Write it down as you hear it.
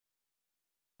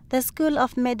The School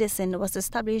of Medicine was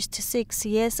established 6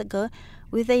 years ago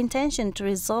with the intention to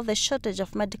resolve the shortage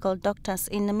of medical doctors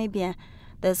in Namibia.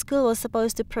 The school was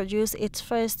supposed to produce its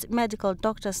first medical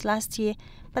doctors last year,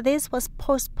 but this was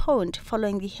postponed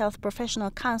following the Health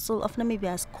Professional Council of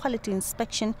Namibia's quality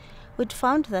inspection, which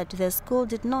found that the school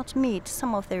did not meet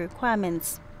some of the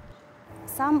requirements.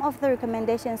 Some of the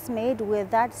recommendations made were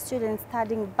that students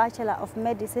studying Bachelor of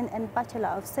Medicine and Bachelor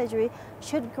of Surgery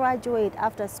should graduate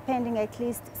after spending at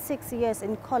least 6 years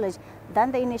in college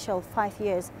than the initial 5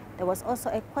 years. There was also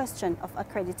a question of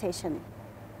accreditation.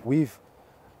 We've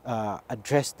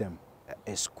addressed them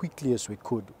as quickly as we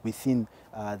could within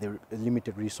the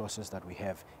limited resources that we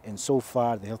have. And so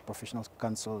far, the Health Professionals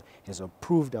Council has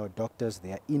approved our doctors.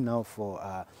 They are in now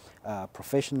for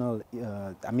professional,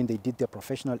 they did their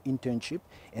professional internship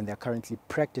and they're currently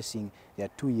practicing their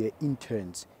 2-year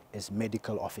interns as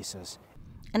medical officers.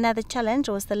 Another challenge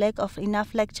was the lack of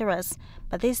enough lecturers,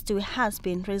 but this too has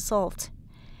been resolved.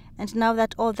 And now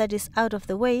that all that is out of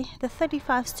the way, the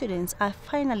 35 students are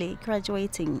finally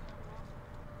graduating.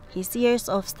 His years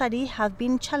of study have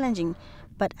been challenging,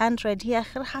 but Andre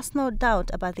Diacher has no doubt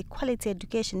about the quality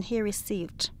education he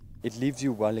received. It leaves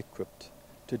you well equipped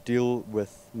to deal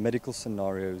with medical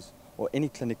scenarios, or any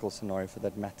clinical scenario for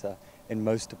that matter, in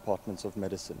most departments of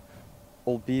medicine,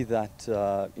 albeit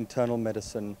that internal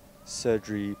medicine,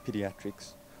 surgery,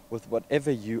 pediatrics. With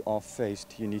whatever you are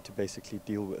faced, you need to basically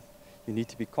deal with. You need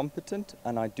to be competent,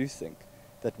 and I do think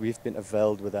that we've been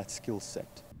availed with that skill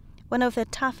set. One of the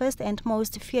toughest and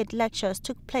most feared lectures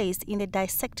took place in the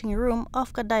dissecting room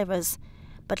of cadavers.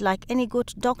 But like any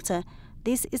good doctor,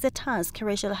 this is a task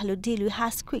Rachel Haludilu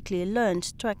has quickly learned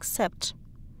to accept.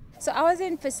 So I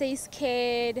wasn't per se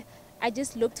scared. I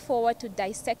just looked forward to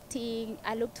dissecting.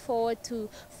 I looked forward to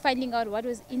finding out what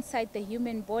was inside the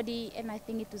human body, and I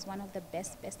think it was one of the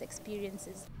best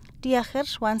experiences.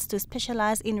 Diacher wants to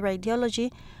specialize in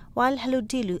radiology, while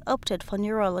Haludilu opted for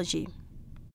neurology.